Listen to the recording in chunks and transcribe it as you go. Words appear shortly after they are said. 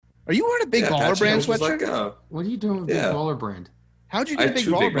Are you wearing a Big Baller Brand sweatshirt? Like, what are you doing with Big Baller Brand? How'd you get a Big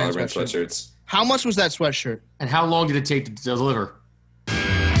Baller Brand sweatshirt? How much was that sweatshirt? And how long did it take to deliver?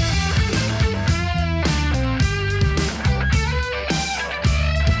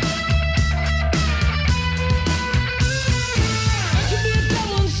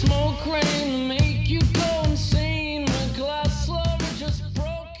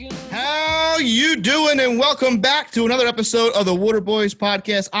 How you doing? And welcome back to another episode of the Water Boys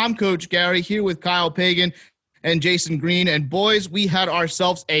podcast. I'm Coach Gary here with Kyle Pagan and Jason Green. And boys, we had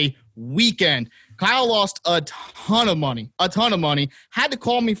ourselves a weekend. Kyle lost a ton of money, had to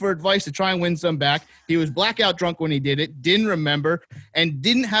call me for advice to try and win some back. He was blackout drunk when he did it, didn't remember, and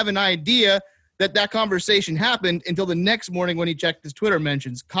didn't have an idea that conversation happened until the next morning when he checked his Twitter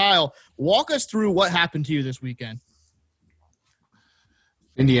mentions. Kyle, walk us through what happened to you this weekend.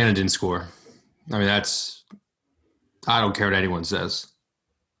 Indiana didn't score. I mean, I don't care what anyone says.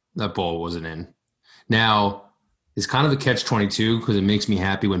 That ball wasn't in. Now, it's kind of a catch-22 because it makes me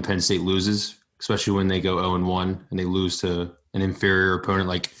happy when Penn State loses, especially when they go 0-1 and they lose to an inferior opponent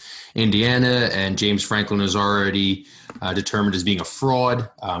like Indiana, and James Franklin is already determined as being a fraud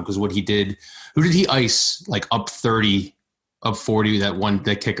because what he did. Who did he ice like up 30, up 40,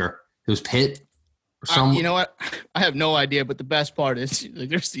 that kicker? It was Pitt? You know what? I have no idea, but the best part is like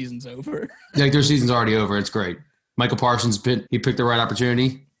their season's over. Like their season's already over. It's great. Michael Parsons, he picked the right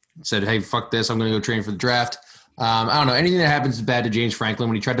opportunity. Said, "Hey, fuck this! I'm going to go train for the draft." I don't know. Anything that happens is bad to James Franklin.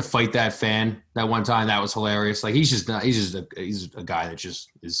 When he tried to fight that fan that one time, that was hilarious. Like he's a guy that just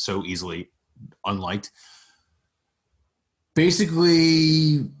is so easily unliked.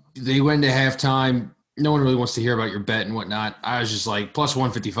 Basically, they went into halftime. No one really wants to hear about your bet and whatnot. I was just like plus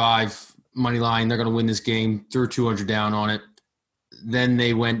 155. Money line, they're going to win this game. Threw 200 down on it. Then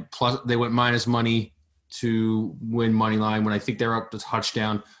they went minus money to win money line when I think they're up to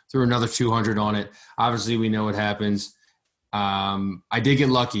touchdown. Threw another 200 on it. Obviously, we know what happens. I did get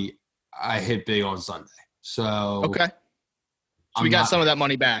lucky. I hit big on Sunday. So okay. So we got some of that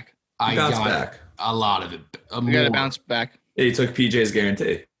money back. I got back a lot of it. We got to bounce back. Yeah, you took PJ's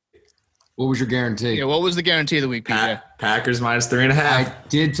guarantee. What was your guarantee? Yeah, what was the guarantee of the week, PJ? Packers minus 3.5. I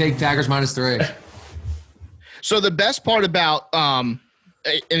did take Packers minus 3. So the best part about and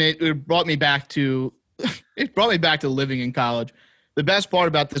it brought me back to living in college. The best part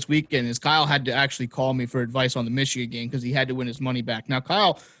about this weekend is Kyle had to actually call me for advice on the Michigan game because he had to win his money back. Now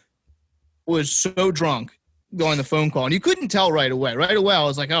Kyle was so drunk going the phone call, and you couldn't tell right away. Right away, I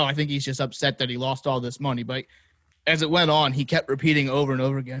was like, "Oh, I think he's just upset that he lost all this money." But as it went on, he kept repeating over and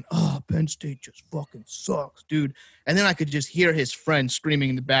over again, "Oh, Penn State just fucking sucks, dude." And then I could just hear his friend screaming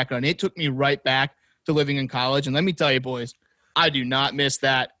in the background. It took me right back to living in college. And let me tell you, boys, I do not miss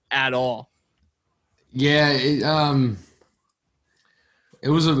that at all. Yeah, it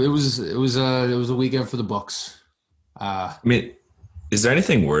was a weekend for the Bucks. I mean, is there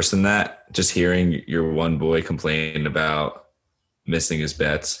anything worse than that? Just hearing your one boy complain about missing his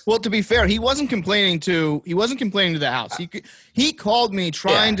bets. Well, to be fair, he wasn't complaining to the house. He called me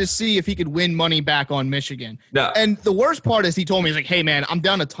trying to see if he could win money back on Michigan. No. And the worst part is he told me, he's like, "Hey man, I'm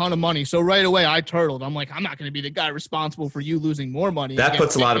down a ton of money." So right away I turtled. I'm like, I'm not going to be the guy responsible for you losing more money. That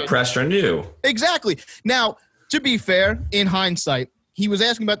puts a lot of pressure on you. Exactly. Now, to be fair, in hindsight, he was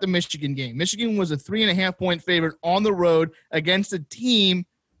asking about the Michigan game. Michigan was a 3.5-point favorite on the road against a team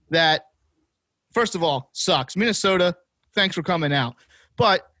that, first of all, sucks. Minnesota, thanks for coming out.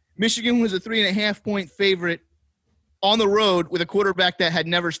 But Michigan was a 3.5-point favorite on the road with a quarterback that had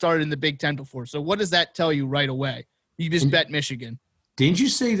never started in the Big Ten before. So what does that tell you right away? You just bet Michigan. Didn't you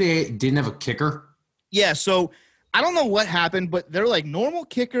say they didn't have a kicker? Yeah, so I don't know what happened, but their normal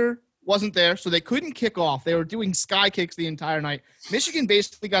kicker wasn't there, so they couldn't kick off. They were doing sky kicks the entire night. Michigan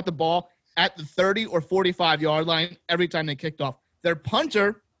basically got the ball at the 30 or 45-yard line every time they kicked off. Their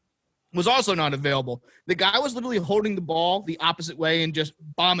punter was also not available. The guy was literally holding the ball the opposite way and just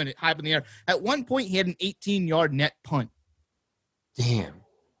bombing it high up in the air. At one point, he had an 18-yard net punt. Damn.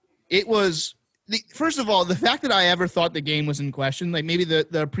 It was first of all, the fact that I ever thought the game was in question, like maybe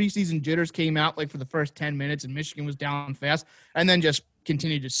the preseason jitters came out like for the first 10 minutes and Michigan was down fast and then just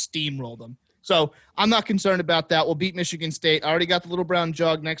continued to steamroll them. So I'm not concerned about that. We'll beat Michigan State. I already got the Little Brown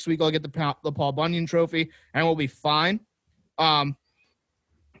Jug. Next week I'll get the Paul Bunyan Trophy, and we'll be fine.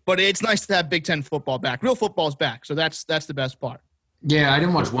 But it's nice to have Big Ten football back. Real football's back, so that's the best part. Yeah, I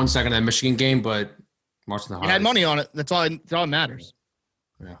didn't watch 1 second of that Michigan game, but watching the highlights. You had money on it. That's all that matters.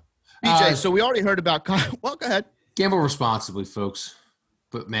 Yeah. BJ, so we already heard about – well, go ahead. Gamble responsibly, folks.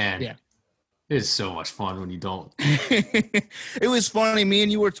 But, man, It's so much fun when you don't. It was funny. Me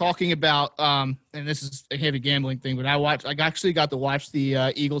and you were talking about, and this is a heavy gambling thing, but I actually got to watch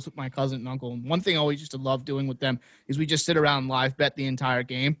the Eagles with my cousin and uncle. And one thing I always used to love doing with them is we just sit around and live bet the entire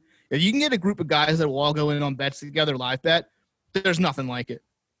game. If you can get a group of guys that will all go in on bets together, live bet, there's nothing like it.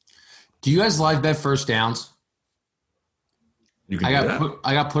 Do you guys live bet first downs? You can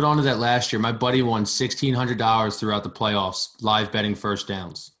I got put onto that last year. My buddy won $1,600 throughout the playoffs live betting first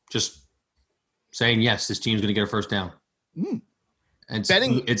downs. Just saying, yes, this team's going to get a first down. And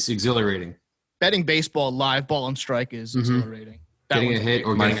it's exhilarating. Betting baseball live, ball and strike is exhilarating. Getting a hit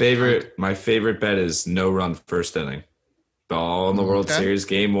or my favorite bet is no run first inning. Ball in the World Series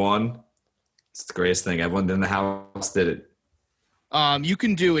game 1. It's the greatest thing. Everyone in the house did it. You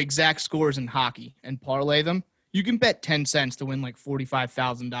can do exact scores in hockey and parlay them. You can bet 10 cents to win like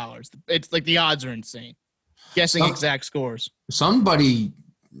 $45,000. It's like the odds are insane. Guessing exact scores. Somebody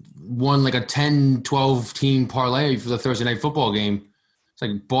won like a 10-12 team parlay for the Thursday night football game. It's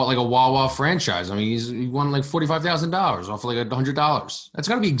like bought like a Wawa franchise. I mean, he won like $45,000 off of like $100. That's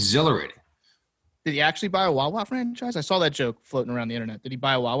got to be exhilarating. Did he actually buy a Wawa franchise? I saw that joke floating around the internet. Did he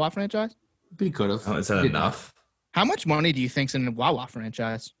buy a Wawa franchise? He could have. Oh, is that enough? How much money do you think's in a Wawa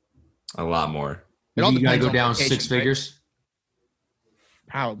franchise? A lot more. You got to go down six figures?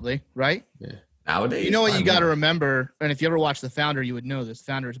 Probably, right? Yeah. Nowadays, you know what you got to remember, and if you ever watch The Founder, you would know this.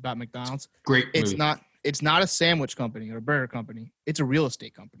 Founder is about McDonald's. Great movie. It's not a sandwich company or a burger company. It's a real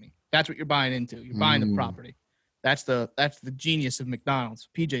estate company. That's what you're buying into. You're buying the property. That's the genius of McDonald's.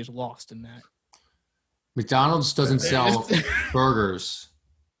 PJ's lost in that. McDonald's doesn't sell burgers.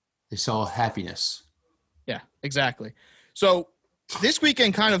 They sell happiness. Yeah, exactly. So this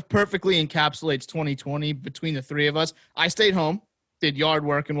weekend kind of perfectly encapsulates 2020 between the three of us. I stayed home, did yard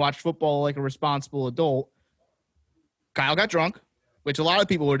work, and watched football like a responsible adult. Kyle got drunk, which a lot of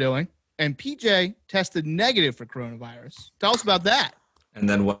people were doing, and PJ tested negative for coronavirus. Tell us about that. And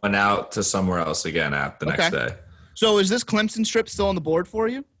then went out to somewhere else again the next day. So is this Clemson trip still on the board for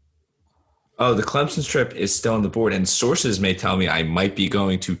you? Oh, the Clemson trip is still on the board, and sources may tell me I might be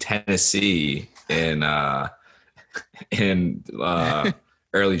going to Tennessee in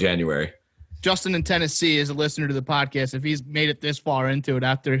early January. Justin in Tennessee is a listener to the podcast. If he's made it this far into it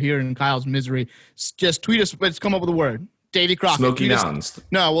after hearing Kyle's misery, just tweet us. Let's come up with a word. Davy Crockett. Smoky Mountains.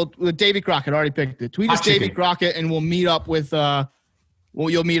 Davy Crockett already picked it. Tweet us Davy Crockett, and we'll meet up with.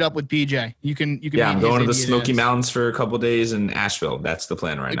 You'll meet up with PJ. You can. Yeah, I'm going to the Smoky Mountains for a couple days in Asheville. That's the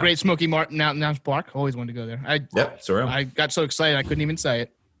plan right now. The Great Smoky Mountains Park. Always wanted to go there. It's around. I got so excited I couldn't even say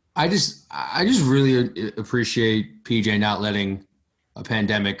it. I just really appreciate PJ not letting a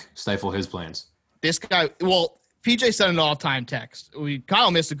pandemic stifle his plans. This guy, PJ sent an all-time text.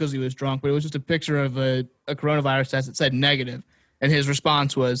 Kyle missed it because he was drunk, but it was just a picture of a coronavirus test that said negative, and his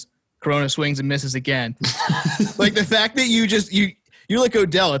response was, "Corona swings and misses again." Like the fact that you're like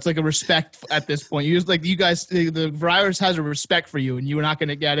Odell. It's like a respect at this point. You just like you guys. The virus has a respect for you, and you're not going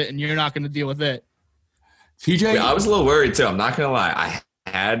to get it, and you're not going to deal with it. PJ, I was a little worried too. I'm not going to lie. I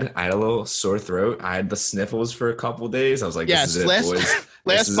had a little sore throat. I had the sniffles for a couple of days. I was like, "This is it, boys."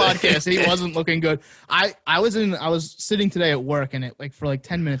 Last podcast, he wasn't looking good. I was sitting today at work, and for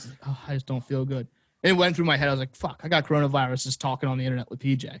 10 minutes, I just don't feel good. And it went through my head. I was like, "Fuck, I got coronavirus just talking on the internet with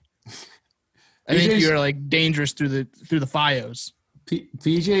PJ." I think you're like dangerous through the FiOS.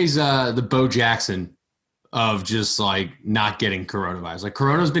 PJ's the Bo Jackson of just like not getting coronavirus. Like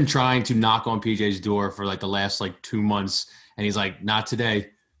Corona's been trying to knock on PJ's door for like the last 2 months, and he's like, "Not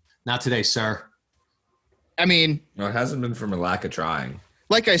today, sir." I mean, it hasn't been from a lack of trying.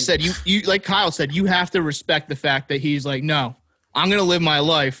 Like I said, you like Kyle said, you have to respect the fact that he's like, "No, I'm going to live my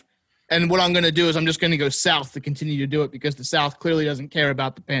life, and what I'm going to do is I'm just going to go south to continue to do it because the South clearly doesn't care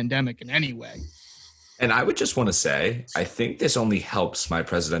about the pandemic in any way." And I would just want to say, I think this only helps my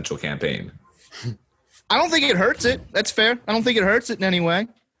presidential campaign. I don't think it hurts it. That's fair. I don't think it hurts it in any way. I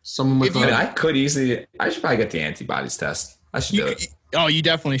should probably get the antibodies test. I should do it. Oh, you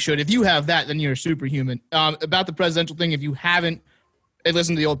definitely should. If you have that, then you're superhuman. About the presidential thing, if you haven't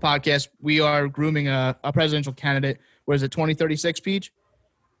listened to the old podcast, we are grooming a presidential candidate. Where is it, 2036, Peach?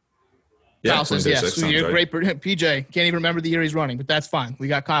 Yeah, Kyle says yes. So you're great. PJ can't even remember the year he's running, but that's fine. We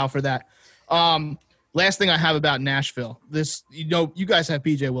got Kyle for that. Last thing I have about Nashville. You guys have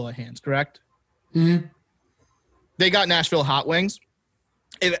PJ Willihan's, correct? Mm-hmm. They got Nashville hot wings.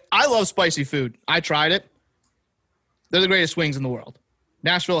 I love spicy food. I tried it. They're the greatest wings in the world.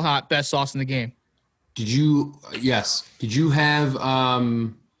 Nashville hot, best sauce in the game. Did you have you had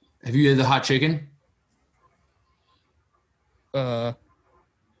the hot chicken? Have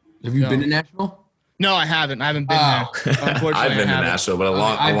you been to Nashville? No, I haven't. I haven't been there. Unfortunately, I've been I to haven't. Nashville, but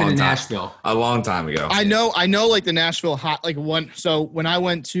I've been to time, Nashville. a long time ago. I know like the Nashville hot like one. So when I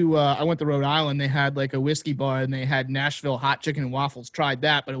went to Rhode Island, they had like a whiskey bar and they had Nashville hot chicken and waffles. Tried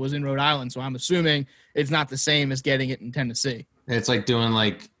that, but it was in Rhode Island, so I'm assuming it's not the same as getting it in Tennessee. It's like doing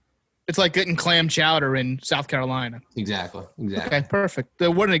like It's like getting clam chowder in South Carolina. exactly. Okay, perfect.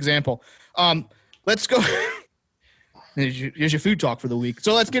 What an example. Let's go. Here's your food talk for the week.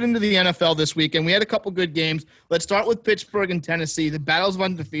 So let's get into the NFL this week. And we had a couple good games. Let's start with Pittsburgh and Tennessee. The battle's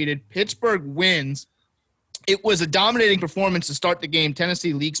undefeated. Pittsburgh wins. It was a dominating performance to start the game.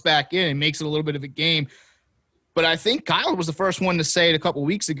 Tennessee leaks back in and makes it a little bit of a game. But I think Kyle was the first one to say it a couple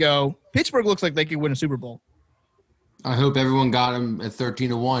weeks ago. Pittsburgh looks like they could win a Super Bowl. I hope everyone got him at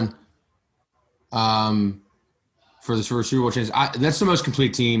 13-1 for the Super Bowl chance. That's the most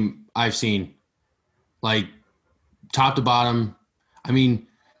complete team I've seen. Like, top to bottom. I mean,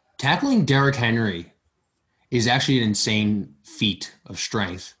 tackling Derrick Henry is actually an insane feat of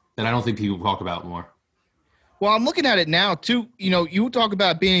strength that I don't think people talk about more. Well, I'm looking at it now, too. You know, you talk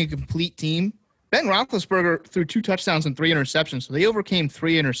about being a complete team. Ben Roethlisberger threw 2 touchdowns and 3 interceptions, so they overcame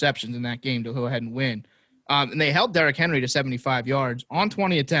 3 interceptions in that game to go ahead and win. And they held Derrick Henry to 75 yards on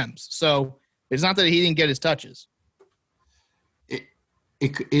 20 attempts. So it's not that he didn't get his touches.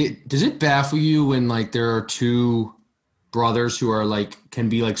 Does it baffle you when, like, there are 2 brothers who are, like, can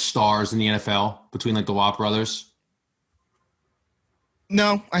be, like, stars in the NFL between, like, the Watt brothers?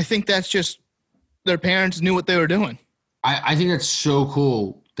 No, I think that's just their parents knew what they were doing. I think that's so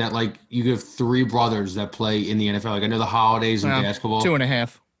cool that, like, you have 3 brothers that play in the NFL. Like, I know the Holidays in basketball.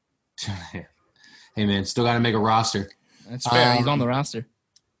 2.5. 2.5. Hey, man, still got to make a roster. That's fair. He's on the roster.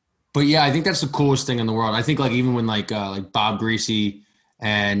 But, yeah, I think that's the coolest thing in the world. I think, like, even when, like Bob Greasy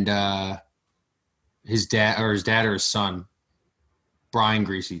and his dad or his son, Brian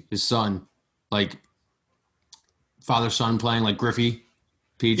Greasy, his son, like, father-son playing, like, Griffey,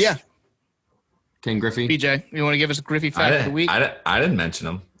 Peach. Yeah. Ken Griffey. BJ, you want to give us a Griffey fact of the week? I didn't mention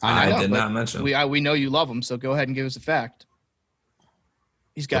him. I did not mention him. We know you love him, so go ahead and give us a fact.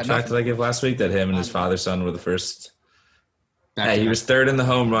 He's got What fact did I give last week? That him and his father-son were the first. He was 3rd in the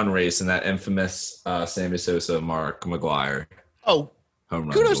home run race in that infamous Sammy Sosa, Mark McGwire. Oh, home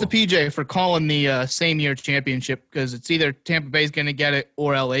run kudos duel. to PJ for calling the same year championship because it's either Tampa Bay's going to get it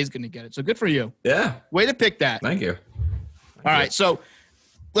or LA's going to get it. So good for you. Yeah. Way to pick that. Thank you. All right, so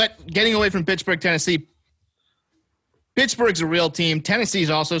getting away from Pittsburgh, Tennessee. Pittsburgh's a real team. Tennessee's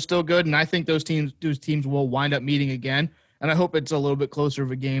also still good, and I think those teams will wind up meeting again. And I hope it's a little bit closer of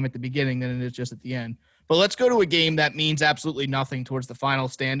a game at the beginning than it is just at the end. But let's go to a game that means absolutely nothing towards the final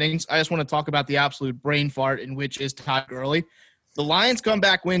standings. I just want to talk about the absolute brain fart in which is Todd Gurley. The Lions come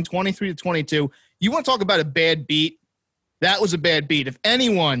back, win 23-22. You want to talk about a bad beat? That was a bad beat. If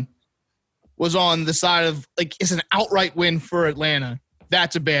anyone was on the side of, like, it's an outright win for Atlanta,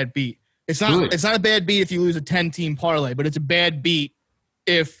 that's a bad beat. It's not a bad beat if you lose a 10-team parlay, but it's a bad beat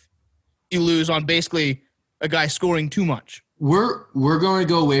if you lose on basically a guy scoring too much. We're going to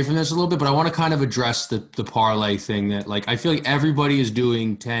go away from this a little bit, but I want to kind of address the parlay thing that, like, I feel like everybody is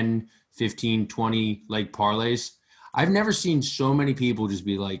doing 10, 15, 20 like parlays. I've never seen so many people just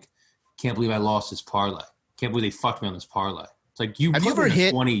be like, can't believe I lost this parlay. Can't believe they fucked me on this parlay. It's like Have you ever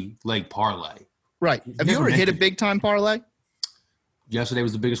hit 20 leg parlay. Right. Have you ever hit a big time parlay? Yesterday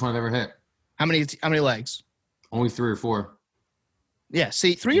was the biggest one I've ever hit. How many legs? Only 3 or 4. Yeah,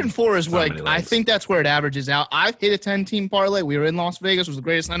 see, 3 and 4 is like, I think that's where it averages out. I've hit a 10-team parlay. We were in Las Vegas. It was the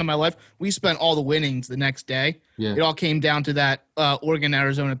greatest night of my life. We spent all the winnings the next day. Yeah. It all came down to that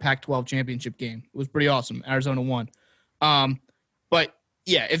Oregon-Arizona Pac-12 championship game. It was pretty awesome. Arizona won. But,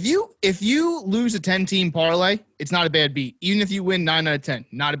 yeah, if you lose a 10-team parlay, it's not a bad beat. Even if you win 9 out of 10,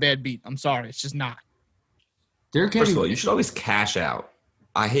 not a bad beat. I'm sorry. It's just not. First of all, you should always cash out.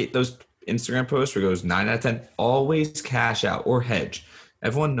 I hate those Instagram posts where it goes 9 out of 10. Always cash out or hedge.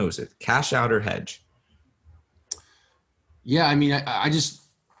 Everyone knows it. Cash out or hedge. Yeah, I mean, I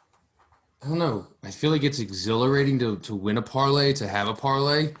don't know. I feel like it's exhilarating to win a parlay, to have a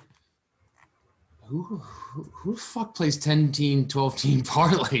parlay. Who the fuck plays 10-team, 12-team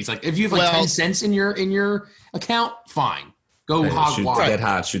parlays? Like, if you have 10 cents in your account, fine. Go hog wild. Get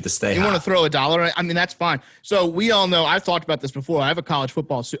hot. Shoot the stay hot. You want to throw $1? I mean, that's fine. So we all know, I've talked about this before. I have a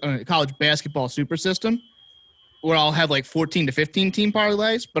college basketball super system where I'll have like 14 to 15 team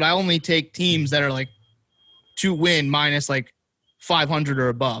parlays, but I only take teams that are like to win minus like 500 or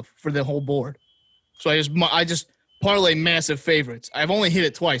above for the whole board. So I just parlay massive favorites. I've only hit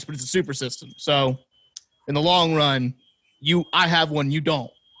it twice, but it's a super system. So in the long run, I have one, you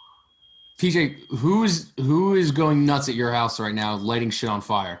don't. PJ, who is going nuts at your house right now, lighting shit on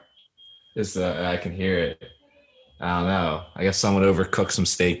fire? Just I can hear it. I don't know. I guess someone overcooked some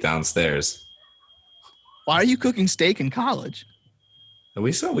steak downstairs. Why are you cooking steak in college?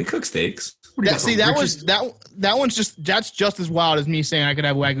 We cook steaks. That's just as wild as me saying I could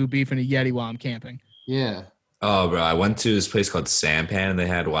have Wagyu beef and a Yeti while I'm camping. Yeah. Oh, bro, I went to this place called Sampan and they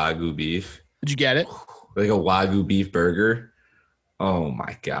had Wagyu beef. Did you get it? Like a Wagyu beef burger. Oh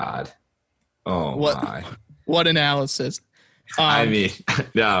my God. Oh my. What analysis. I mean,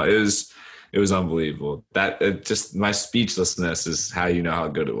 no, it was unbelievable. Just my speechlessness is how you know how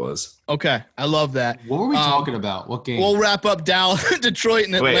good it was. Okay, I love that. What were we talking about? What game? We'll wrap up Dallas, Detroit,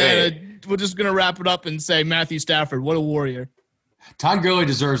 and Atlanta. Wait. We're just gonna wrap it up and say Matthew Stafford, what a warrior. Todd Gurley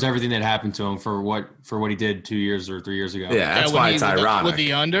deserves everything that happened to him for what he did 2 years or 3 years ago. Yeah, that's why it's ironic. With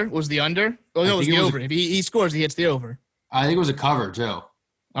the under? Was the under? Oh, no, it was the over. If he scores, he hits the over. I think it was a cover, too. Oh,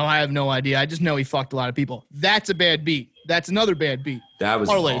 I have no idea. I just know he fucked a lot of people. That's a bad beat. That's another bad beat. That was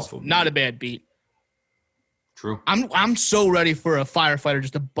awful. Not a bad beat. True. I'm so ready for a firefighter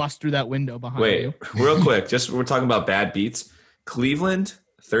just to bust through that window behind you. Wait, real quick. We're talking about bad beats. Cleveland,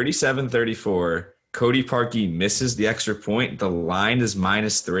 37-34. Cody Parkey misses the extra point. The line is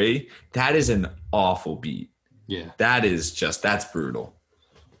 -3. That is an awful beat. Yeah. That's brutal.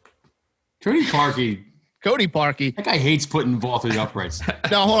 Cody Parkey. That guy hates putting the ball through the uprights.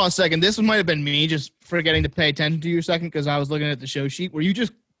 Now, hold on a second. This might have been me just forgetting to pay attention to you a second because I was looking at the show sheet. Were you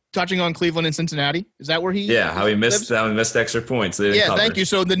just touching on Cleveland and Cincinnati? Is that where he? Yeah, how he missed extra points. Thank you.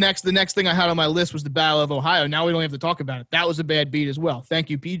 So the next thing I had on my list was the Battle of Ohio. Now we don't have to talk about it. That was a bad beat as well. Thank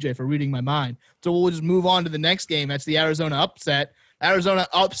you, PJ, for reading my mind. So we'll just move on to the next game. That's the Arizona upset. Arizona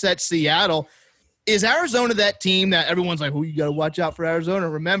upset Seattle. Is Arizona that team that everyone's like, you got to watch out for Arizona?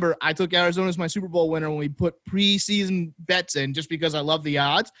 Remember, I took Arizona as my Super Bowl winner when we put preseason bets in just because I love the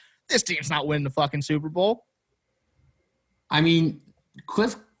odds. This team's not winning the fucking Super Bowl. I mean,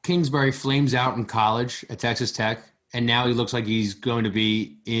 Cliff Kingsbury flames out in college at Texas Tech, and now he looks like he's going to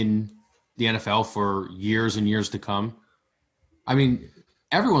be in the NFL for years and years to come. I mean,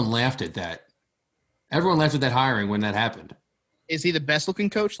 everyone laughed at that. Everyone laughed at that hiring when that happened. Is he the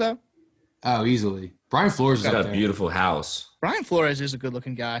best-looking coach, though? Oh, easily. Brian Flores got a beautiful house. Brian Flores is a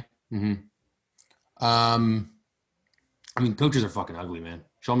good-looking guy. Mm-hmm. I mean, coaches are fucking ugly, man.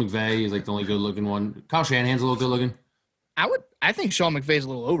 Sean McVay is like the only good-looking one. Kyle Shanahan's a little good-looking. I think Sean McVay's a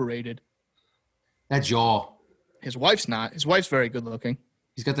little overrated. That jaw. His wife's not. His wife's very good-looking.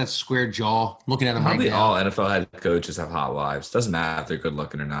 He's got that square jaw. Looking at him Probably right now. all NFL head coaches have hot wives. Doesn't matter if they're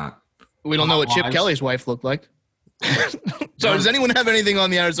good-looking or not. We don't know what Chip Kelly's wife looked like. So does anyone have anything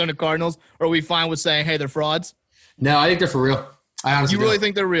on the Arizona Cardinals, or are we fine with saying, hey, they're frauds? No, I think they're for real. I honestly You really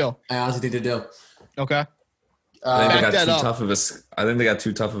think they're real? I honestly think they do. Okay. I think they got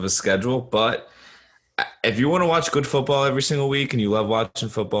too tough of a schedule, but if you want to watch good football every single week and you love watching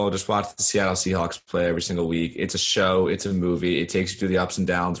football, just watch the Seattle Seahawks play every single week. It's a show. It's a movie. It takes you through the ups and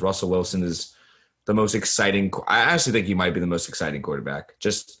downs. Russell Wilson is the most exciting. I actually think he might be the most exciting quarterback.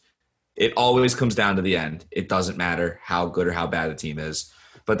 It always comes down to the end. It doesn't matter how good or how bad the team is.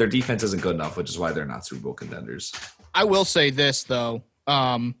 But their defense isn't good enough, which is why they're not Super Bowl contenders. I will say this, though.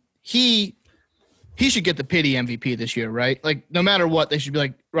 He should get the pity MVP this year, right? Like, no matter what, they should be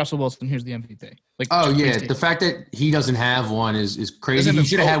like, Russell Wilson, here's the MVP. Like, oh, yeah. The fact that he doesn't have one is crazy. He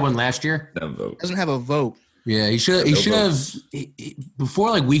should have had one last year. No vote. Doesn't have a vote. Yeah, he should have. Before,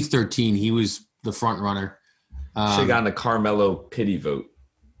 like, week 13, he was the front runner. Should have gotten the Carmelo pity vote.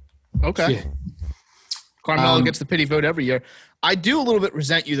 Okay. Yeah. Carmelo gets the pity vote every year. I do a little bit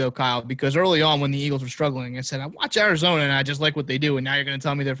resent you, though, Kyle, because early on when the Eagles were struggling, I said, I watch Arizona and I just like what they do, and now you're going to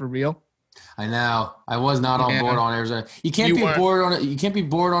tell me they're for real? I know. I was not on board on Arizona. You can't be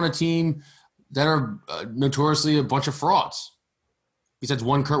bored on a team that are notoriously a bunch of frauds. Besides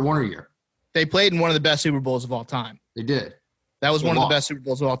one Kurt Warner year. They played in one of the best Super Bowls of all time. They did. That was one of the best Super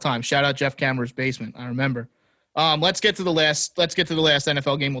Bowls of all time. Shout out Jeff Kammerer's basement. I remember. Let's get to the last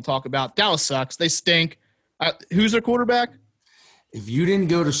NFL game we'll talk about. Dallas sucks. They stink. Who's their quarterback? If you didn't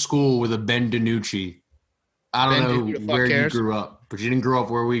go to school with a Ben DiNucci, I don't know where you grew up, but you didn't grow up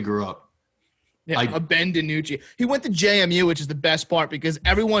where we grew up. Yeah, a Ben DiNucci. He went to JMU, which is the best part because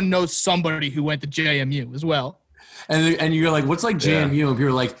everyone knows somebody who went to JMU as well. And you're like, what's like JMU? And people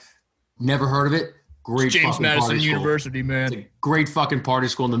are like, never heard of it. Great it's James Madison University, man. It's a great fucking party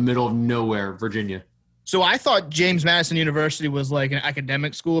school in the middle of nowhere, Virginia. So I thought James Madison University was like an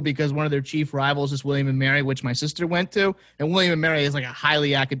academic school because one of their chief rivals is William & Mary, which my sister went to. And William & Mary is like a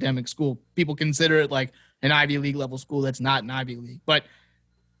highly academic school. People consider it like an Ivy League level school that's not an Ivy League. But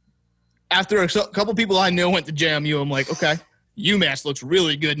after a couple people I knew went to JMU, I'm like, okay, UMass looks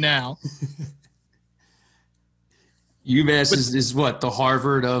really good now. UMass is what? The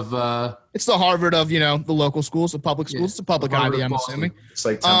Harvard of It's the Harvard of, the local schools, the public schools. It's a public Ivy, I'm assuming. It's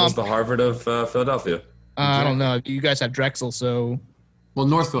like Temple's the Harvard of Philadelphia. I don't know. You guys have Drexel, so. Well,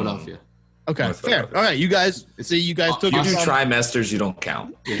 North Philadelphia. Okay, North fair. Philadelphia. All right, you guys took. You do trimesters, you don't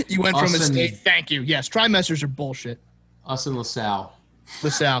count. You went from a state. Thank you. Yes, trimesters are bullshit. Us and LaSalle.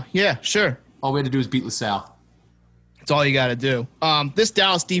 LaSalle. Yeah, sure. All we had to do is beat LaSalle. That's all you got to do. This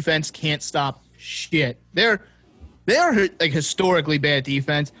Dallas defense can't stop shit. They are like historically bad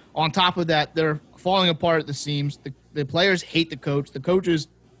defense. On top of that, they're falling apart at the seams. The players hate the coach. The coaches.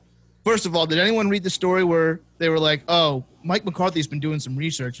 First of all, did anyone read the story where they were like, "Oh, Mike McCarthy's been doing some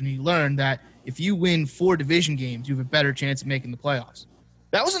research and he learned that if you win 4 division games, you have a better chance of making the playoffs."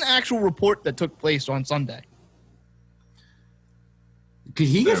 That was an actual report that took place on Sunday. Could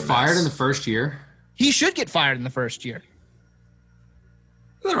he get fired in the first year? He should get fired in the first year.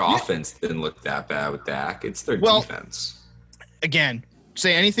 Their offense didn't look that bad with Dak. It's their defense. Again,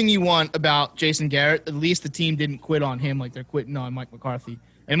 say anything you want about Jason Garrett. At least the team didn't quit on him like they're quitting on Mike McCarthy.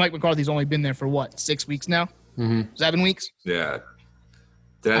 And Mike McCarthy's only been there for 6 weeks now? 7 weeks? Yeah.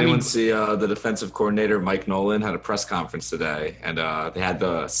 Did anyone see the defensive coordinator, Mike Nolan, had a press conference today, and they had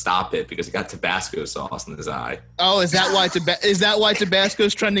to stop it because he got Tabasco sauce in his eye. Oh, is that why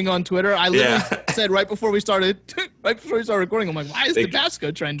Tabasco's trending on Twitter? I literally said right before we started recording, I'm like, why is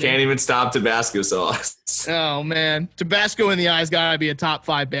Tabasco trending? Can't even stop Tabasco sauce. Oh man, Tabasco in the eye's gotta be a top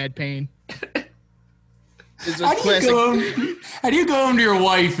 5 bad pain. How do you go home to your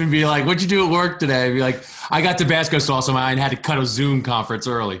wife and be like, "What'd you do at work today?" And be like, "I got Tabasco sauce on my eye and had to cut a Zoom conference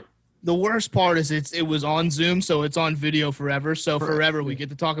early." The worst part is it was on Zoom, so it's on video forever. So forever we get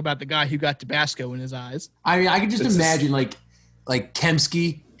to talk about the guy who got Tabasco in his eyes. I mean, I can just imagine like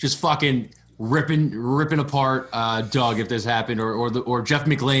Kemsky just fucking ripping apart Doug if this happened, or Jeff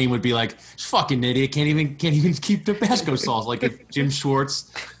McLean would be like, "Fucking idiot, can't even keep Tabasco sauce." Like if Jim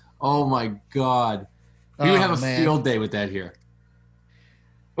Schwartz, oh my god. We would have a field day with that here.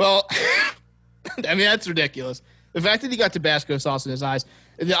 Well, I mean, that's ridiculous. The fact that he got Tabasco sauce in his eyes,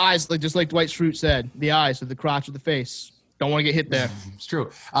 the eyes, like just like Dwight Schrute said, the eyes are the crotch of the face. Don't want to get hit there. It's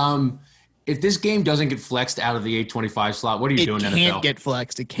true. If this game doesn't get flexed out of the 825 slot, what are you doing, NFL? It can't get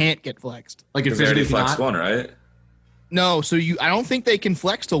flexed. It can't get flexed. Like it physically flexed one, right? No, so I don't think they can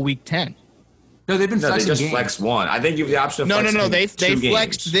flex till week 10. No, they've been flexing they just flexed one. I think you have the option of flexing No. They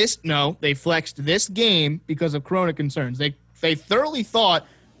flexed games. this. No, they flexed this game because of Corona concerns. They thoroughly thought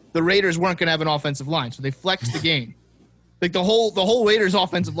the Raiders weren't going to have an offensive line, so they flexed the game. Like the whole Raiders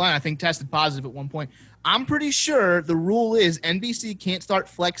offensive line, I think, tested positive at one point. I'm pretty sure the rule is NBC can't start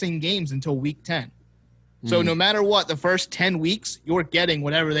flexing games until week 10. So no matter what, the first 10 weeks, you're getting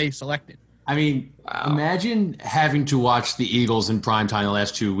whatever they selected. I mean, imagine having to watch the Eagles in primetime the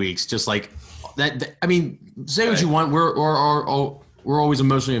last 2 weeks, just like that. I mean, say what you want. We're always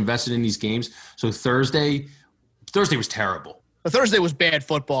emotionally invested in these games. So Thursday was terrible. But Thursday was bad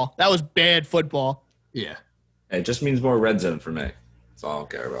football. That was bad football. Yeah. It just means more red zone for me. That's all I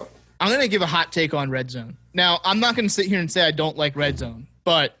care about. I'm going to give a hot take on red zone. Now, I'm not going to sit here and say I don't like red zone,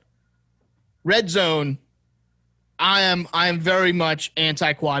 but red zone, I am very much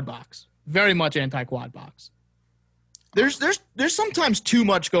anti-quad box. Very much anti-quad box. There's sometimes too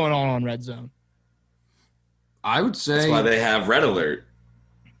much going on red zone. I would say that's why they have red alert.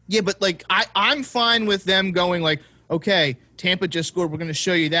 Yeah, but like I'm fine with them going like, okay, Tampa just scored, we're going to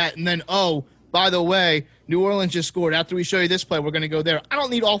show you that, and then by the way, New Orleans just scored. After we show you this play, we're going to go there. I don't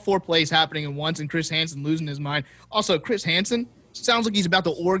need all 4 plays happening at once and Chris Hansen losing his mind. Also, Chris Hansen sounds like he's about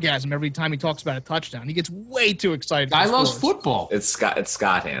to orgasm every time he talks about a touchdown. He gets way too excited. Guy loves football. It's Scott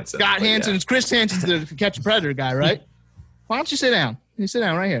Hansen. Scott Hansen. It's Chris Hansen's the catch a predator guy, right? Why don't you sit down? You sit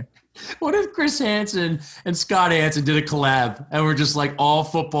down right here. What if Chris Hansen and Scott Hansen did a collab and we're just like all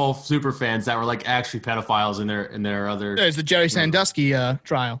football super fans that were like actually pedophiles in their other? There's the Jerry Sandusky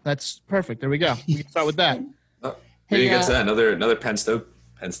trial. That's perfect. There we go. We can start with that. Hey, against that, another Penn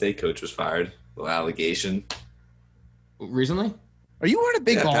State coach was fired. A little allegation. Recently? Are you wearing a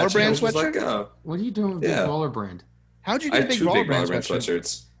big Baller Brand sweatshirt? What are you doing with Big Baller Brand? How'd you get a big Baller Brand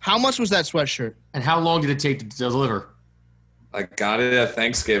sweatshirt? How much was that sweatshirt? And how long did it take to deliver? I got it at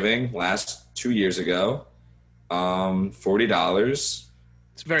Thanksgiving 2 years ago. $40.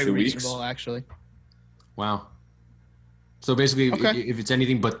 It's very reasonable, actually. Wow. So basically, if it's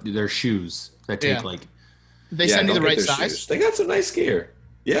anything but their shoes that take like. Did they send you the right size? Shoes. They got some nice gear.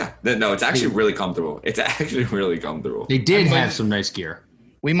 Yeah. No, it's actually really comfortable. It's actually really comfortable. They did have some nice gear.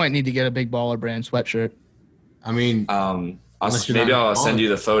 We might need to get a Big Baller Brand sweatshirt. I mean, I'll send you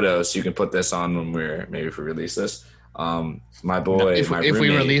the photos so you can put this on when if we release this. My boy, if my we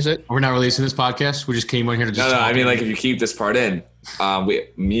roommate, release it. We're not releasing this podcast. We just came on here to just No, talk. I mean, like, if you keep this part in,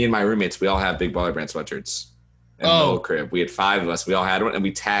 me and my roommates, we all have Big Baller Brand sweatshirts. In the little crib. We had 5 of us. We all had one, and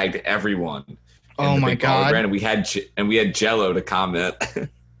we tagged everyone. Oh my God! Brand, and we had Jello to comment.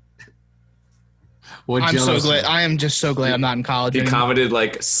 I'm so glad. I am just so glad I'm not in college. He commented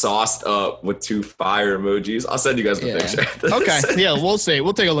like sauced up with 2 fire emojis. I'll send you guys the picture. Okay, yeah, we'll see.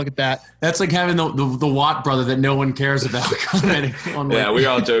 We'll take a look at that. That's like having the Watt brother that no one cares about commenting on. Yeah, we were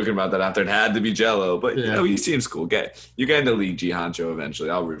all joking about that after it had to be Jello, but you know, he seems cool. You get in the league, G Honcho,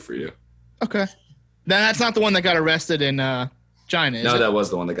 eventually. I'll root for you. Okay. Then that's not the one that got arrested in China, is it? No, that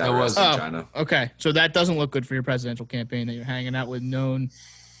was the one that got arrested in China. Okay, so that doesn't look good for your presidential campaign that you're hanging out with known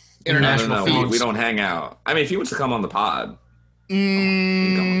international No, we don't hang out. I mean, if he wants to come on the pod,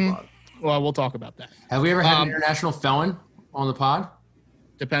 well, we'll talk about that. Have we ever had an international felon on the pod?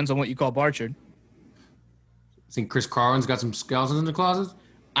 Depends on what you call Barchard. Think Chris Carlin's got some skeletons in the closet?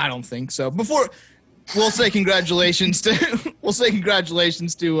 I don't think so. We'll say congratulations to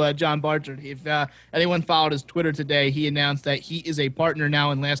John Barchard. If anyone followed his Twitter today, he announced that he is a partner now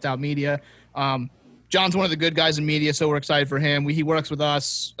in Last Out Media. John's one of the good guys in media, so we're excited for him. He works with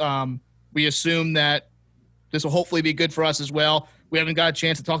us. We assume that this will hopefully be good for us as well. We haven't got a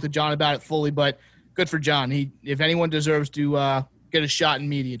chance to talk to John about it fully, but good for John. If anyone deserves to get a shot in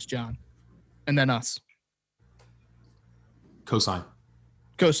media, it's John. And then us. Cosign.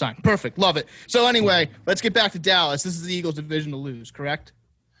 Perfect. Love it. So anyway, let's get back to Dallas. This is the Eagles' division to lose, correct?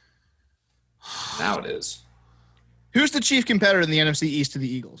 Now it is. Who's the chief competitor in the NFC East to the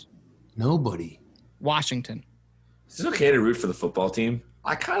Eagles? Nobody. Washington. Is it okay to root for the football team?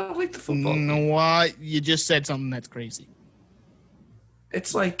 I kind of like the football team. You know what? You just said something that's crazy.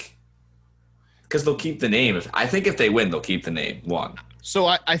 It's like, because they'll keep the name. I think if they win, they'll keep the name. One. So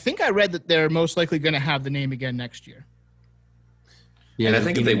I think I read that they're most likely going to have the name again next year. Yeah, and I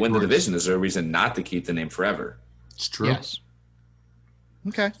think if they win the division, there's no reason not to keep the name forever. It's true. Yes.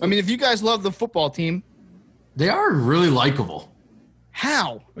 Okay. I mean, if you guys love the football team. They are really likable.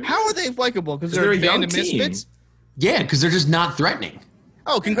 How? How are they likable? Because they're they're a a young band of team. misfits? Yeah, because they're just not threatening.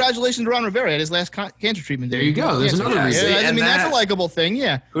 Oh, congratulations to Ron Rivera at his last cancer treatment. There you go. There's another reason. Yeah, I mean, that's a likable thing,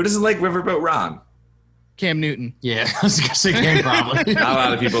 yeah. Who doesn't like Riverboat Ron? Cam Newton. Yeah, I was going to say Cam probably. Not a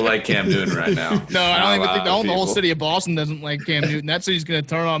lot of people like Cam Newton right now. No, I don't even think the whole city of Boston doesn't like Cam Newton. That city's going to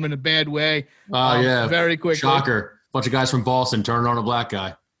turn on him in a bad way. Oh, yeah. Very quickly. Shocker. Bunch of guys from Boston turning on a black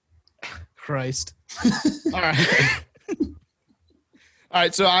guy. Christ. All right. All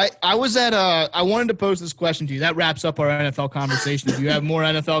right, so I wanted to pose this question to you. That wraps up our NFL conversation. If you have more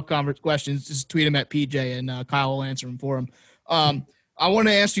NFL questions, just tweet them at PJ and Kyle will answer them for him. I want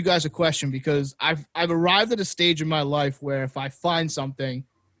to ask you guys a question because I've arrived at a stage in my life where if I find something,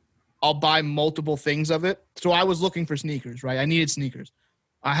 I'll buy multiple things of it. So I was looking for sneakers, right? I needed sneakers.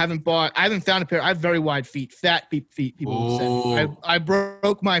 I haven't found a pair. I have very wide feet, fat feet. People say. I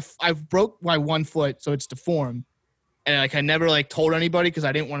broke my 1 foot, so it's deformed. And like I never like told anybody because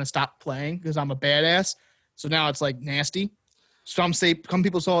I didn't want to stop playing because I'm a badass. So now it's like nasty. Some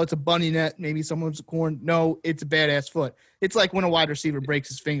people saw it's a bunny net. Maybe someone's a corn. No, it's a badass foot. It's like when a wide receiver breaks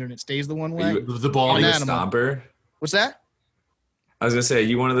his finger and it stays the one way. The ball. Are you a stomper? What's that? I was gonna say, are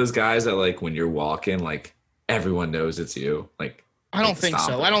you one of those guys that like when you're walking, like everyone knows it's you? Like I don't think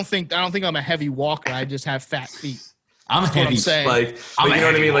so. I don't think I'm a heavy walker. I just have fat feet. I'm heavy. Like you know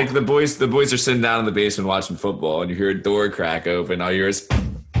what I mean? Like the boys are sitting down in the basement watching football, and you hear a door crack open. All you hear is.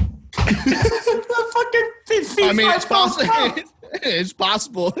 I mean, it's possible.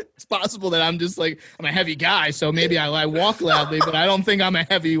 It's possible that I'm just like I'm a heavy guy, so maybe I walk loudly, but I don't think I'm a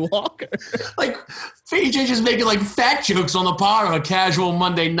heavy walker. Like PJ just making like fat jokes on the pod on a casual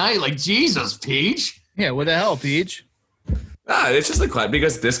Monday night. Like Jesus, Peach. Yeah, what the hell, Peach? It's just like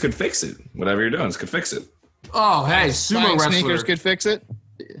because this could fix it. Whatever you're doing, this could fix it. Oh, hey, sumo Buying wrestler. sneakers could fix it.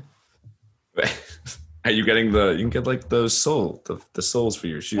 Are you getting you can get like those the soles for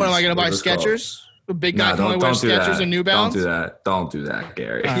your shoes. What am I going to buy? Skechers? A big guy can only wear Skechers and New Balance? Don't do that,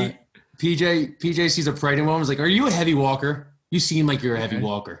 Gary. PJ sees a pregnant woman. He's like, "Are you a heavy walker? You seem like you're a heavy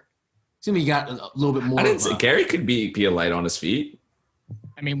walker. Seem like you got a little bit more." I didn't say Gary could be a light on his feet.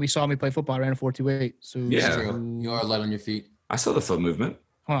 I mean, we saw me play football. I ran a 4.28. So yeah, you are light on your feet. I saw the foot movement.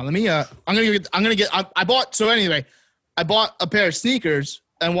 Hold on, let me. I bought a pair of sneakers,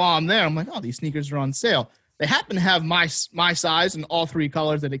 and while I'm there, I'm like, oh, these sneakers are on sale. They happen to have my size in all 3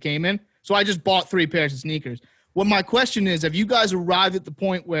 colors that it came in. So I just bought 3 pairs of sneakers. What my question is, have you guys arrived at the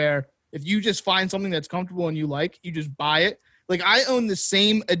point where if you just find something that's comfortable and you like, you just buy it? Like I own the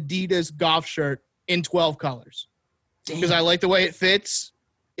same Adidas golf shirt in 12 colors because I like the way it fits.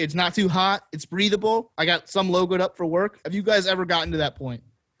 It's not too hot. It's breathable. I got some logoed up for work. Have you guys ever gotten to that point?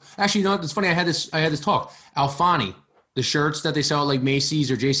 Actually, you know, it's funny. I had this talk. Alfani, the shirts that they sell at like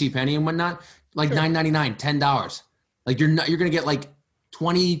Macy's or JCPenney and whatnot, like $9.99, $10. Like you're gonna get like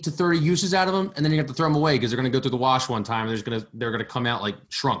 20 to 30 uses out of them, and then you have to throw them away because they're gonna go through the wash one time. And they're gonna come out like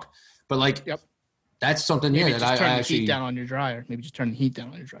shrunk. But like, that's something. Maybe that just turn I the actually heat down on your dryer. Maybe just turn the heat down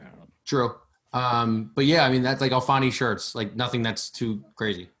on your dryer. True. But yeah, I mean that's like Alfani shirts. Like nothing that's too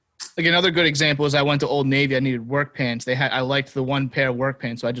crazy. Like another good example is I went to Old Navy. I needed work pants. I liked the one pair of work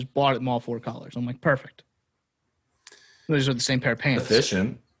pants, so I just bought it in all 4 colors. I'm like, perfect. Those are the same pair of pants.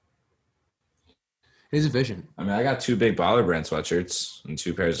 Efficient. It is efficient. I mean, I got 2 big Baller brand sweatshirts and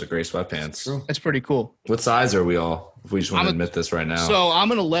 2 pairs of gray sweatpants. True. That's pretty cool. What size are we all? If we just want to admit this right now. So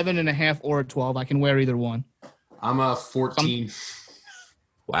I'm an 11.5 or a 12. I can wear either one. I'm a 14.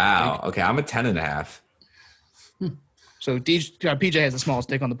 Wow. Okay, I'm a 10.5. So PJ has the smallest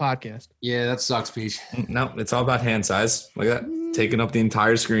dick on the podcast. Yeah, that sucks, Peach. No, it's all about hand size. Look at that. Taking up the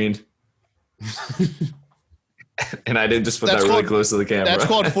entire screen. And I didn't just put that really close to the camera. That's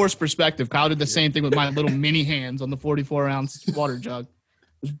called forced perspective. Kyle did the same thing with my little mini hands on the 44-ounce water jug.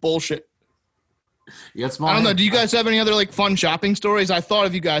 It was bullshit. You got small I don't know. hands. Do you guys have any other like fun shopping stories? I thought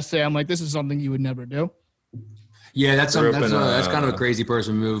of you guys today. I'm like, this is something you would never do. Yeah, that's kind of a crazy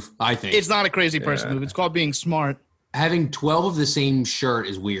person move, I think. It's not a crazy person move. It's called being smart. Having 12 of the same shirt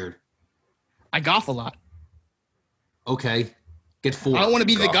is weird. I golf a lot. Okay. Get 4. I don't want to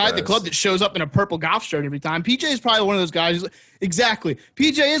be the guy at the club that shows up in a purple golf shirt every time. PJ is probably one of those guys. Exactly.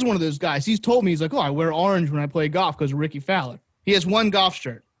 PJ is one of those guys. He's told me, he's like, oh, I wear orange when I play golf because of Ricky Fowler. He has one golf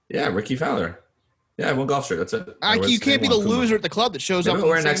shirt. Yeah, Ricky Fowler. Yeah, one golf shirt. That's it. You can't be the loser at the club that shows up in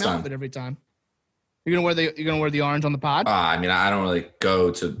the same outfit time. every time. You're gonna wear the orange on the pod? I mean, I don't really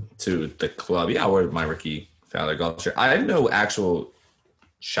go to the club. Yeah, I wear my Ricky Fowler golf shirt. I have no actual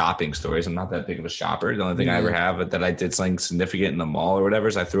shopping stories. I'm not that big of a shopper. The only thing I ever have that I did something significant in the mall or whatever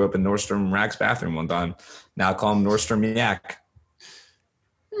is I threw up in Nordstrom Rack's bathroom one time. Now I call him Nordstrom Yak.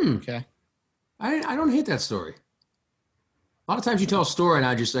 Okay. I don't hate that story. A lot of times you tell a story and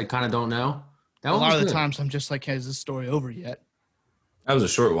I just like kind of don't know. A lot of the times I'm just like, is this story over yet? That was a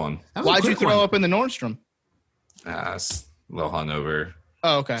short one. Why'd you throw up in the Nordstrom? A little hungover.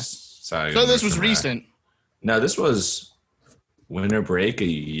 Oh, okay. Sorry. So this was recent. No, this was winter break a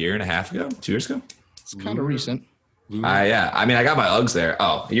year and a half ago, 2 years ago. It's kind of recent. Yeah. I mean, I got my Uggs there.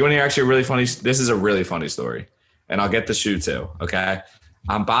 Oh, you want to hear actually a really funny? This is a really funny story, and I'll get the shoe too. Okay,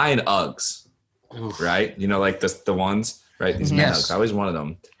 I'm buying Uggs, right? You know, like the ones, right? These men Uggs. I always wanted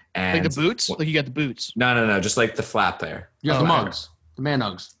them. And like the boots? Like you got the boots? No. Just like the flat pair. You got the mugs, the man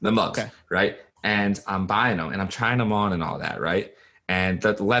Uggs, the mugs, right? And I'm buying them, and I'm trying them on and all that, right? And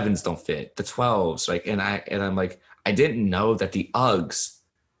the 11s don't fit, the 12s, like, and I'm like, I didn't know that the Uggs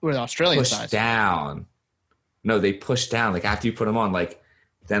were the Australian push size. Down. No, they push down. Like after you put them on, like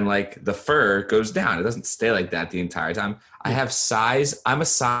then like the fur goes down. It doesn't stay like that the entire time. I'm a size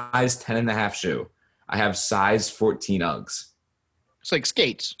 10.5 shoe. I have size 14 Uggs. It's like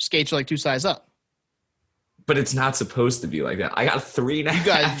skates. Skates are like 2 sizes up. But it's not supposed to be like that. I got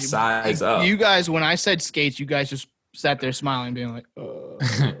 3.5 size up. You guys, when I said skates, you guys just sat there smiling, being like, all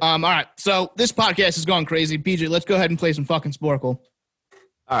right. So this podcast is going crazy. PJ, let's go ahead and play some fucking Sporkle.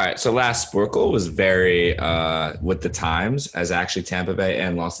 All right. So last Sporkle was very with the times, as actually Tampa Bay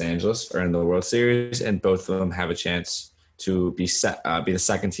and Los Angeles are in the World Series, and both of them have a chance to be the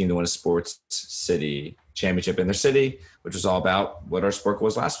second team to win a sports city championship in their city, which was all about what our Sporkle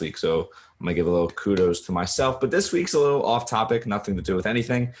was last week. So I'm going to give a little kudos to myself. But this week's a little off topic, nothing to do with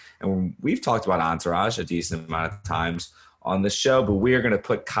anything. And we've talked about Entourage a decent amount of times on the show, but we are going to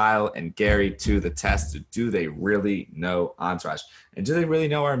put Kyle and Gary to the test. Do they really know Entourage? And do they really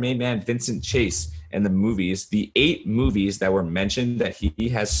know our main man, Vincent Chase, and the movies, the 8 movies that were mentioned that he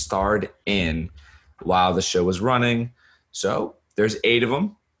has starred in while the show was running? So there's 8 of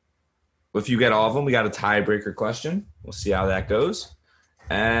them. If you get all of them, we got a tiebreaker question. We'll see how that goes.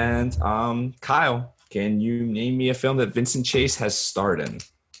 And Kyle, can you name me a film that Vincent Chase has starred in?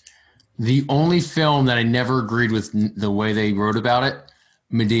 The only film that I never agreed with the way they wrote about it,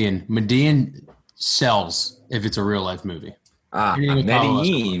 Medellin. Medellin sells if it's a real life movie.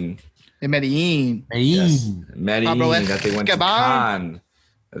 Medellin. Medellin. Yes. Medellin that they went to Cannes.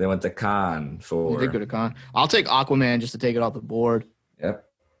 They went to Cannes for. They did go to Cannes. I'll take Aquaman just to take it off the board. Yep.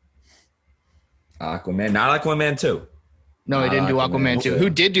 Aquaman. Not Aquaman 2. No, he didn't do Aquaman 2. Who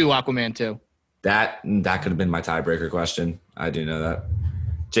did do Aquaman 2? That could have been my tiebreaker question. I do know that.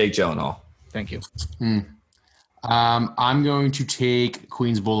 Jake Gyllenhaal. Thank you. I'm going to take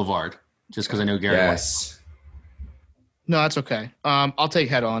Queens Boulevard just because I know Gary. Yes. No, that's okay. I'll take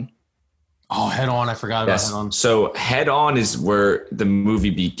Head On. Oh, Head On. I forgot about Head On. So Head On is where the movie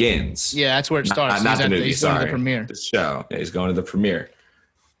begins. Yeah, that's where it starts. Not the movie, he's going to the sorry. premiere. The show. Yeah, he's going to the premiere.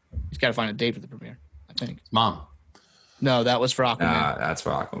 He's got to find a date for the premiere, I think. Mom. No, that was for Aquaman. That's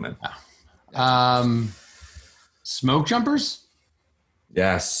for Aquaman. Smoke Jumpers?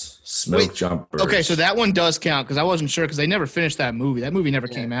 Yes. Smoke Jumpers. Okay, so that one does count because I wasn't sure because they never finished that movie. That movie never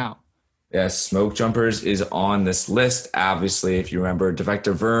came out. Yes, Smoke Jumpers is on this list. Obviously, if you remember,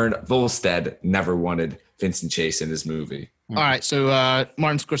 director Vern Volstead never wanted Vincent Chase in his movie. All right, so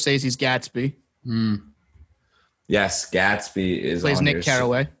Martin Scorsese's Gatsby. Yes, Gatsby is Plays on Nick here.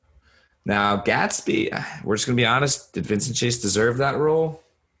 Carraway. Now, Gatsby, we're just going to be honest. Did Vincent Chase deserve that role?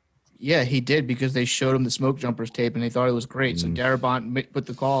 Yeah, he did because they showed him the Smoke Jumpers tape and they thought it was great. So Darabont put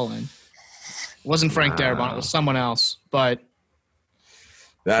the call in. It wasn't Frank Darabont. It was someone else. But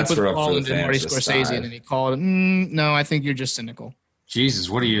That's he put for the up call for the in to Marty fans. Scorsese and he called it. No, I think you're just cynical. Jesus,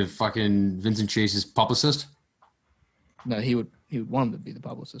 what are you, fucking Vincent Chase's publicist? No, he would want him to be the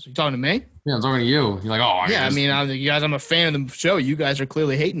publicist. Are you talking to me? Yeah, I'm talking to you. You're like, oh, Yeah, I mean, you guys, I'm a fan of the show. You guys are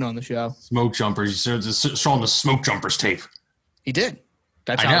clearly hating on the show. Smoke Jumpers. You showing the Smoke Jumpers tape. He did.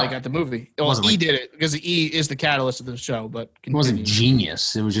 That's I how know. they got the movie. Well, E did it because the E is the catalyst of the show. But It wasn't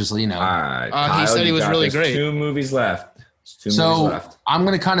genius. It was just, you know. All right. He Kyle, said he you was got really this. great. 2 movies left. So I'm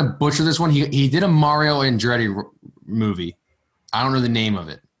going to kind of butcher this one. He did a Mario Andretti movie. I don't know the name of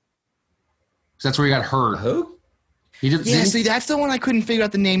it. That's where he got hurt. Who? He did. Yeah, see, that's the one I couldn't figure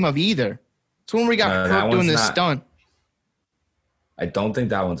out the name of either. It's when we got No, that hurt doing one's this not. stunt. I don't think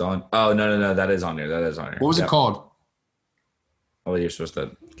that one's on. Oh, no. That is on here. That is on here. What was it called? Oh, you're supposed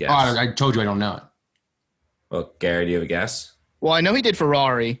to guess. Oh, I told you I don't know it. Well, Gary, do you have a guess? Well, I know he did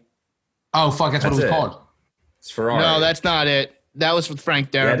Ferrari. Oh, fuck. That's what it was That's it. called. It's Ferrari. No, that's not it. That was with Frank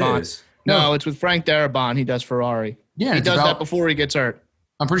Yeah, Darabont. it is. No, it's with Frank Darabont. He does Ferrari. Yeah, He it's does about, that before he gets hurt.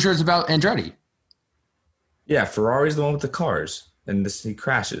 I'm pretty sure it's about Andretti. Yeah, Ferrari's the one with the cars, and he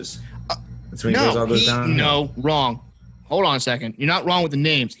crashes. That's when he goes all No, those down. no, wrong. Hold on a second. You're not wrong with the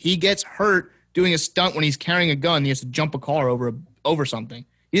names. He gets hurt doing a stunt when he's carrying a gun. He has to jump a car over something.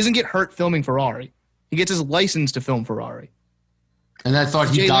 He doesn't get hurt filming Ferrari. He gets his license to film Ferrari. And I thought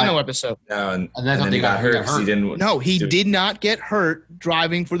he Jay died. Leno episode. No, and And I thought then they he got- got he hurt got because he hurt. didn't. No, he do- did not get hurt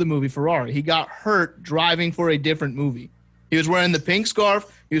driving for the movie Ferrari. He got hurt driving for a different movie. He was wearing the pink scarf.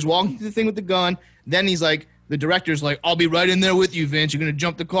 He was walking through the thing with the gun. Then he's like, the director's like, I'll be right in there with you, Vince. You're going to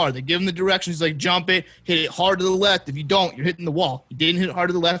jump the car. They give him the directions. He's like, jump it, hit it hard to the left. If you don't, you're hitting the wall. He didn't hit it hard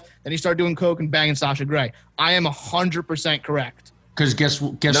to the left. Then he started doing coke and banging Sasha Grey. I am 100% correct. Because guess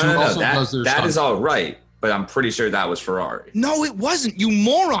who No. also does their That stunt? is all right, but I'm pretty sure that was Ferrari. No, it wasn't, you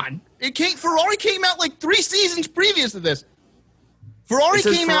moron. Ferrari came out like 3 seasons previous to this. Ferrari It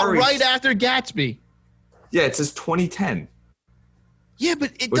says came out Ferrari's- right after Gatsby. Yeah, it says 2010. Yeah,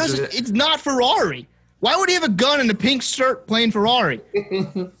 but it Which is doesn't. it? It's not Ferrari. Why would he have a gun and a pink shirt playing Ferrari?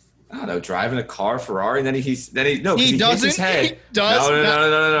 I don't know, driving a car, Ferrari, and then he hits doesn't. his head. He does no.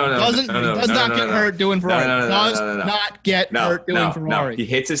 Doesn't does not get hurt doing Ferrari. No. Does not get hurt doing Ferrari. He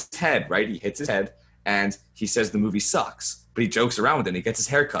hits his head, right? He hits his head, and he says the movie sucks, but he jokes around with it. And he gets his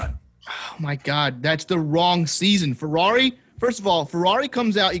hair cut. Oh my God, that's the wrong season. Ferrari. First of all, Ferrari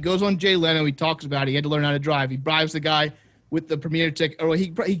comes out. He goes on Jay Leno. He talks about it. He had to learn how to drive. He bribes the guy with the premiere ticket, or he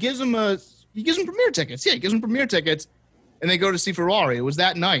gives him premiere tickets. Yeah, he gives him premiere tickets, and they go to see Ferrari. It was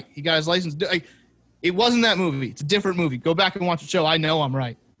that night. He got his license. It wasn't that movie. It's a different movie. Go back and watch the show. I know I'm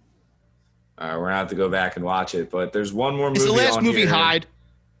right. All right, we're gonna have to go back and watch it, but there's one more movie. It's the last on movie, here. Hyde.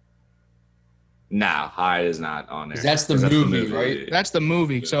 No, Hyde is not on there. That's the movie, right? That's the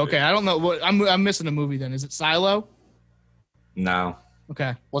movie. So okay, I don't know what I'm missing a movie. Then is it Silo? No.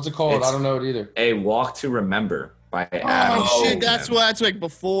 Okay. What's it called? It's- I don't know it either. A Walk to Remember by Adam. Oh shit, Goldman. that's like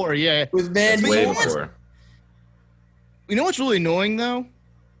before. Yeah. With That's But way you know what's- before. You know what's really annoying though?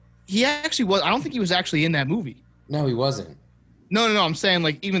 He actually was. I don't think he was actually in that movie. No, he wasn't. No. I'm saying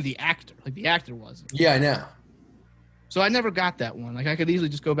like even the actor wasn't. Yeah, I know. So I never got that one. Like I could easily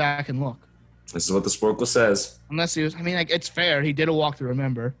just go back and look. This is what the Sporkle says. Unless he was. I mean, like it's fair. He did a walk to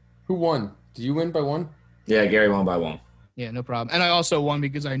remember. Who won? Did you win by one? Yeah, Gary won by 1. Yeah, no problem. And I also won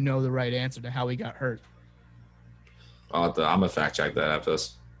because I know the right answer to how he got hurt. I'm gonna fact check that after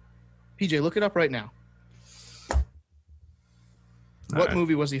this. PJ, look it up right now. All What right.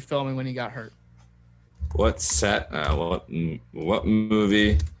 movie was he filming when he got hurt? What set? What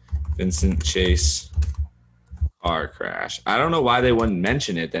movie? Vincent Chase car crash. I don't know why they wouldn't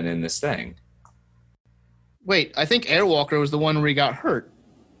mention it then in this thing. Wait, I think Airwalker was the one where he got hurt.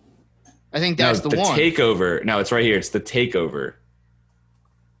 I think that's no, the one. Takeover. No, it's right here. It's The Takeover.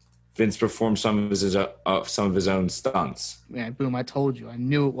 Vince performed some of his own stunts. Man, boom! I told you. I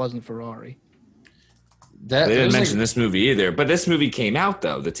knew it wasn't Ferrari. They didn't mention this movie either, but this movie came out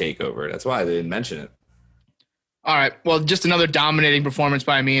though, The Takeover. That's why they didn't mention it. All right. Well, just another dominating performance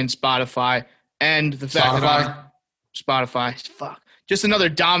by me and Spotify, and the fact that Spotify. Fuck. Just another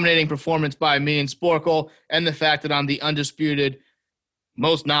dominating performance by me and Sporkle, and the fact that I'm the undisputed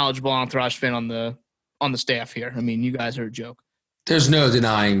most knowledgeable Entourage fan on the staff here. I mean, you guys are a joke. There's no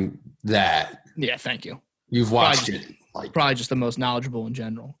denying that. Yeah, thank you. You've watched it. Probably just the most knowledgeable in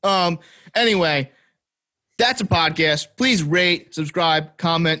general. Anyway, that's a podcast. Please rate, subscribe,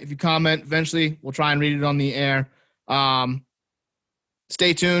 comment. If you comment, eventually we'll try and read it on the air.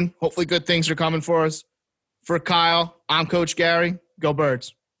 Stay tuned. Hopefully good things are coming for us. For Kyle, I'm Coach Gary. Go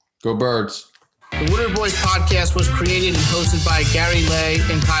Birds. Go Birds. The Woodard Boys podcast was created and hosted by Gary Lay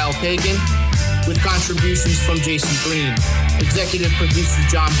and Kyle Pagan, with contributions from Jason Green, executive producer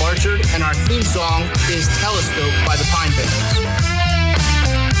John Barchard, and our theme song is Telescope by the Pine Barrens.